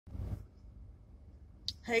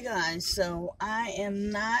Hey guys, so I am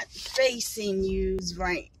not facing yous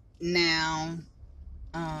right now.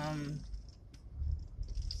 I'm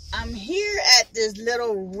here at this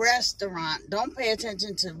little restaurant. Don't pay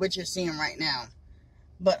attention to what you're seeing right now.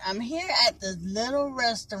 But I'm here at this little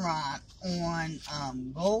restaurant on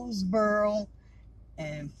Goldsboro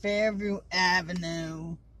and Fairview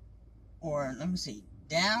Avenue, or let me see,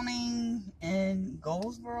 Downing and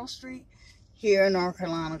Goldsboro Street here in North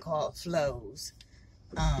Carolina, called Flo's.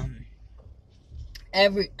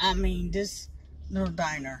 This little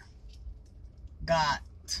diner got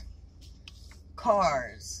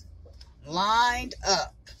cars lined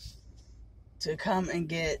up to come and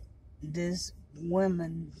get this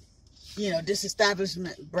this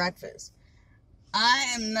establishment breakfast.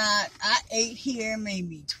 I ate here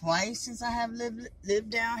maybe twice since I have lived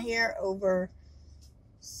down here, over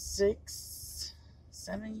 6-7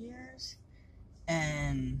 years,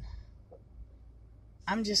 and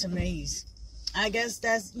I'm just amazed. I guess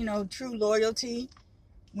that's, true loyalty.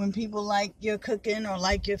 When people like your cooking or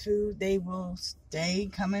like your food, they will stay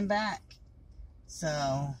coming back.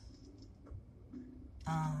 So,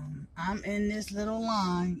 I'm in this little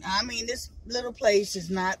line. This little place is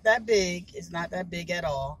not that big. It's not that big at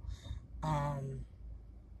all.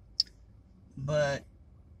 But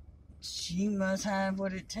she must have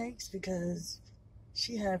what it takes, because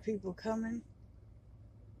she had people coming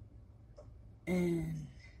and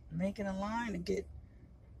making a line to get,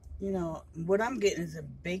 what I'm getting is a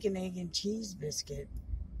bacon, egg, and cheese biscuit.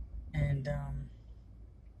 And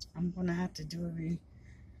I'm going to have to do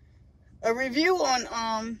a review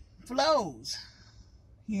on Flo's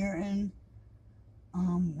here in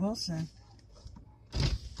Wilson,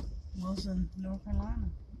 North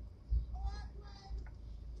Carolina.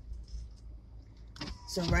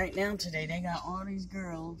 So right now today, they got all these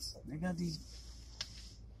girls. They got these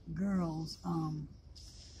girls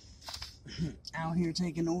out here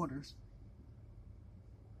taking orders.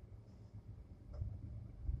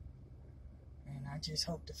 And I just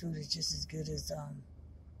hope the food is just as good as I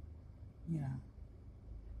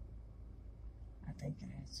think it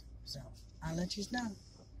is. So I'll let you know.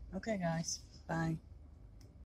 Okay guys, bye.